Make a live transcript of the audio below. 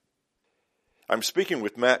I'm speaking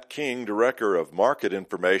with Matt King, Director of Market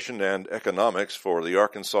Information and Economics for the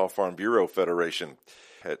Arkansas Farm Bureau Federation.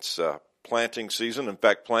 It's planting season. In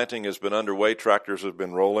fact, planting has been underway. Tractors have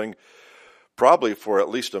been rolling probably for at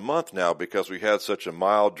least a month now because we had such a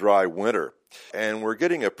mild, dry winter. And we're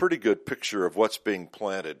getting a pretty good picture of what's being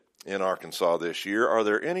planted in Arkansas this year. Are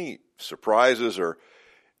there any surprises or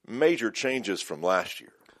major changes from last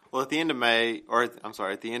year? Well, at the end of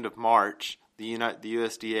at the end of March, the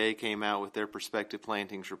USDA came out with their prospective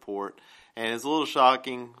plantings report, and it's a little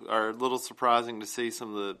shocking or a little surprising to see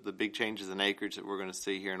some of the big changes in acreage that we're going to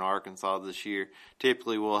see here in Arkansas this year.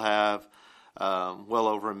 Typically, we'll have well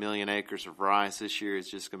over 1 million acres of rice. This year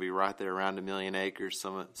it's just going to be right there around 1 million acres.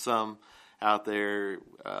 Some out there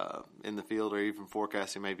in the field are even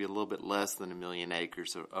forecasting maybe a little bit less than 1 million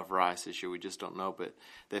acres of rice this year. We just don't know, but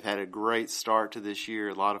they've had a great start to this year.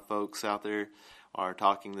 A lot of folks out there are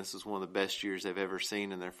talking this is one of the best years they've ever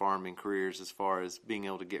seen in their farming careers as far as being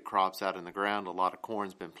able to get crops out in the ground. A lot of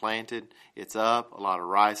corn's been planted. It's up. A lot of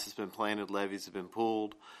rice has been planted. Levees have been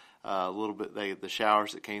pulled. A little bit, the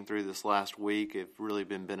showers that came through this last week have really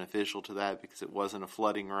been beneficial to that because it wasn't a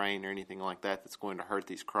flooding rain or anything like that that's going to hurt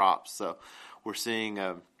these crops. So we're seeing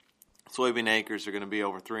soybean acres are going to be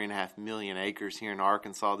over 3.5 million acres here in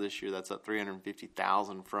Arkansas this year. That's up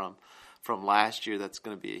 350,000 from last year. That's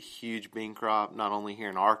going to be a huge bean crop, not only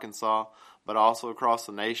here in Arkansas, but also across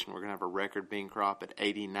the nation. We're going to have a record bean crop at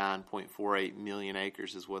 89.48 million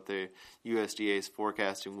acres is what the USDA is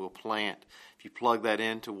forecasting will plant. If you plug that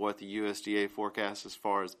into what the USDA forecasts as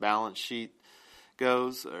far as balance sheet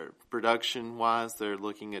goes, or production-wise, they're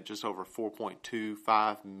looking at just over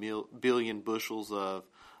 4.25 billion bushels of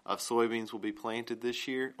soybeans will be planted this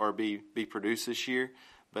year, or be produced this year.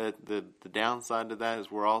 But the downside to that is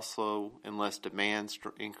we're also, unless demand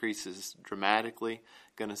increases dramatically,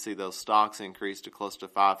 going to see those stocks increase to close to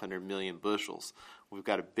 500 million bushels. We've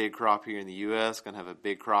got a big crop here in the U.S., going to have a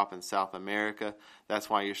big crop in South America. That's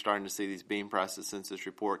why you're starting to see these bean prices since this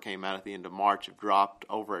report came out at the end of March have dropped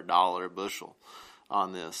over $1 a bushel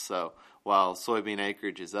on this. So while soybean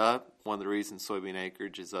acreage is up, one of the reasons soybean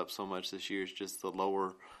acreage is up so much this year is just the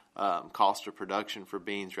lower cost of production for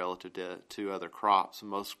beans relative to other crops.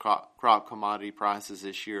 Most crop commodity prices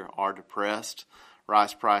this year are depressed.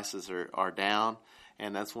 Rice prices are down,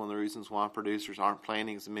 and that's one of the reasons why producers aren't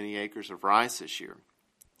planting as many acres of rice this year.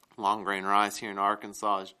 Long grain rice here in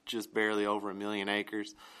Arkansas is just barely over 1 million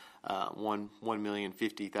acres.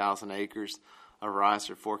 1,050,000 acres of rice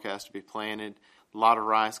are forecast to be planted. A lot of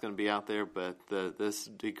rice going to be out there, but this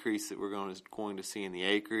decrease that we're going to see in the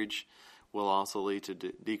acreage will also lead to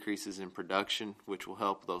decreases in production, which will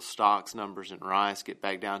help those stocks numbers in rice get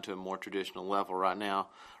back down to a more traditional level. Right now,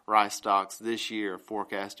 rice stocks this year are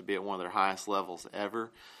forecast to be at one of their highest levels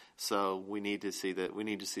ever. So we need to see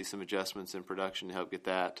some adjustments in production to help get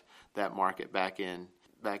that market back in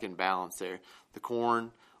balance there. The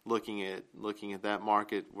corn, looking at that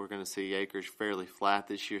market, we're going to see acreage fairly flat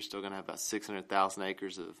this year. Still going to have about 600,000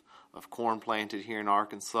 acres of corn planted here in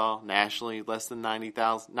Arkansas. Nationally, less than 90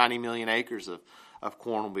 million acres of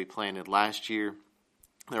corn will be planted. Last year,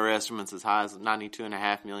 there were estimates as high as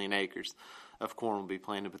 92.5 million acres of corn will be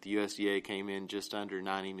planted, but the USDA came in just under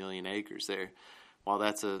 90 million acres there. While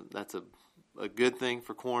that's a good thing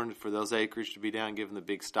for corn, for those acreage to be down, given the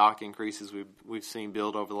big stock increases we've seen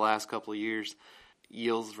build over the last couple of years,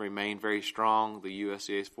 yields remain very strong. The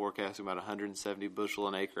USDA is forecasting about 170 bushel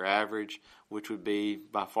an acre average, which would be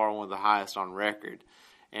by far one of the highest on record.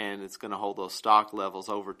 And it's going to hold those stock levels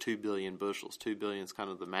over 2 billion bushels. 2 billion is kind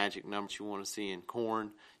of the magic number you want to see in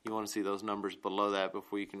corn. You want to see those numbers below that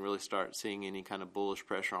before you can really start seeing any kind of bullish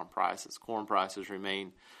pressure on prices. Corn prices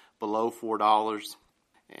remain below $4.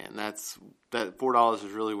 And that $4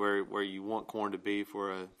 is really where you want corn to be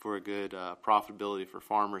for a good profitability for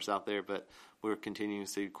farmers out there. But we're continuing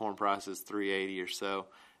to see corn prices $3.80 or so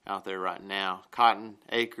out there right now. Cotton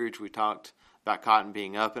acreage, we talked about cotton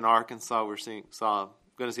being up in Arkansas. We're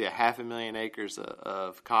going to see 500,000 acres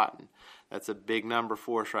of cotton. That's a big number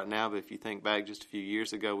for us right now. But if you think back just a few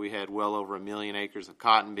years ago, we had well over 1 million acres of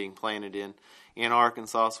cotton being planted in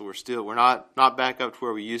Arkansas. So we're not back up to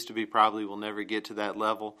where we used to be. Probably will never get to that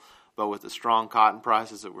level. But with the strong cotton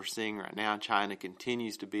prices that we're seeing right now, China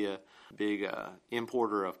continues to be a big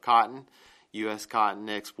importer of cotton. U.S. cotton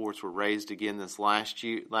exports were raised again this last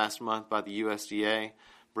month by the USDA,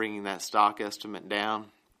 bringing that stock estimate down.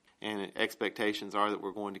 And expectations are that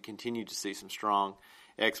we're going to continue to see some strong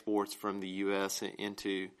exports from the U.S.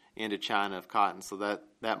 into China of cotton. So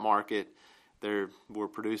that market, we're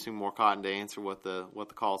producing more cotton to answer what the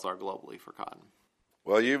calls are globally for cotton.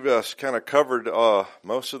 Well, you've kind of covered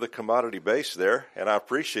most of the commodity base there, and I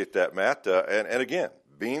appreciate that, Matt. And again,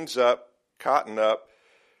 beans up, cotton up,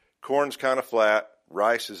 corn's kind of flat,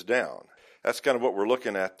 rice is down. That's kind of what we're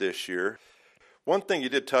looking at this year. One thing you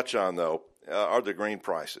did touch on, though, are the grain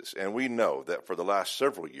prices, and we know that for the last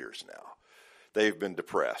several years now, they've been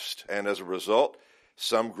depressed, and as a result,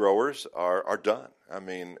 some growers are done. I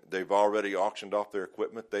mean, they've already auctioned off their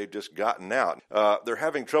equipment. They've just gotten out. They're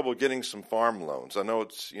having trouble getting some farm loans. I know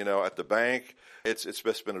it's, at the bank, it's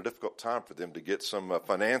just been a difficult time for them to get some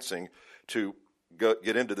financing to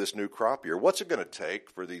get into this new crop year. What's it going to take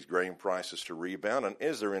for these grain prices to rebound, and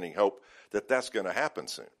is there any hope that that's going to happen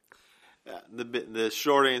soon? The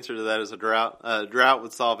short answer to that is a drought. Drought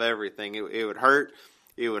would solve everything. It would hurt.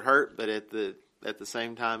 It would hurt, but at the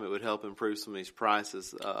same time, it would help improve some of these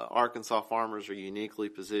prices. Arkansas farmers are uniquely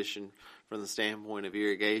positioned from the standpoint of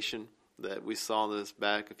irrigation. That we saw this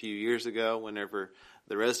back a few years ago whenever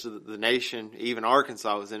the rest of the nation, even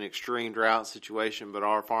Arkansas, was in an extreme drought situation, but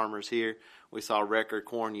our farmers here, we saw record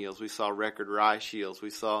corn yields. We saw record rice yields.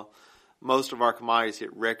 We saw most of our commodities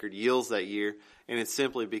hit record yields that year, and it's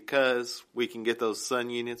simply because we can get those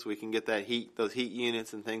sun units, we can get those heat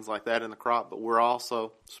units and things like that in the crop, but we're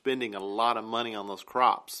also spending a lot of money on those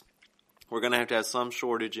crops. We're going to have some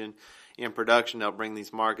shortage in production that'll bring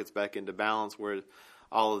these markets back into balance where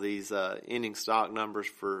all of these ending stock numbers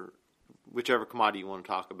for whichever commodity you want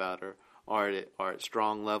to talk about are at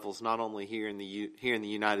strong levels, not only here in the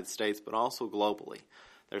United States, but also globally.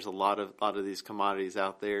 There's a lot of these commodities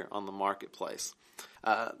out there on the marketplace.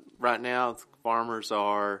 Right now, farmers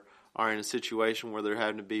are in a situation where they're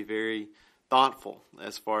having to be very thoughtful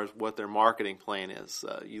as far as what their marketing plan is.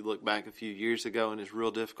 You look back a few years ago, and it's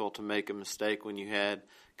real difficult to make a mistake when you had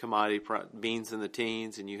commodity beans in the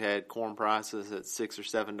teens and you had corn prices at $6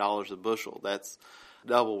 or $7 a bushel. That's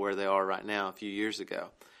double where they are right now a few years ago.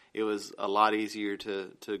 It was a lot easier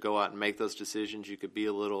to go out and make those decisions. You could be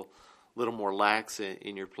a little more lax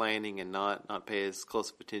in your planning and not pay as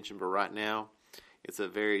close of attention. But right now, it's a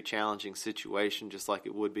very challenging situation, just like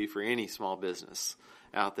it would be for any small business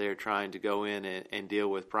out there trying to go in and deal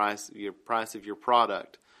with price. Your price of your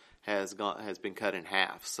product has been cut in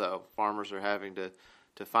half. So farmers are having to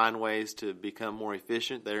find ways to become more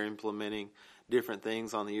efficient. They're implementing different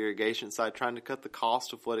things on the irrigation side, trying to cut the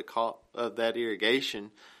cost of that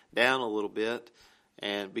irrigation down a little bit.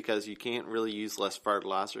 And because you can't really use less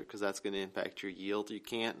fertilizer because that's going to impact your yield. You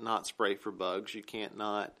can't not spray for bugs. You can't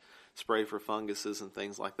not spray for funguses and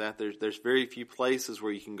things like that. There's very few places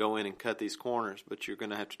where you can go in and cut these corners, but you're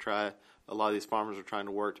going to have to try. A lot of these farmers are trying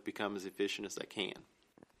to work to become as efficient as they can.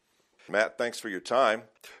 Matt, thanks for your time.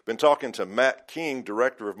 Been talking to Matt King,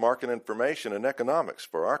 Director of Market Information and Economics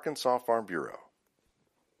for Arkansas Farm Bureau.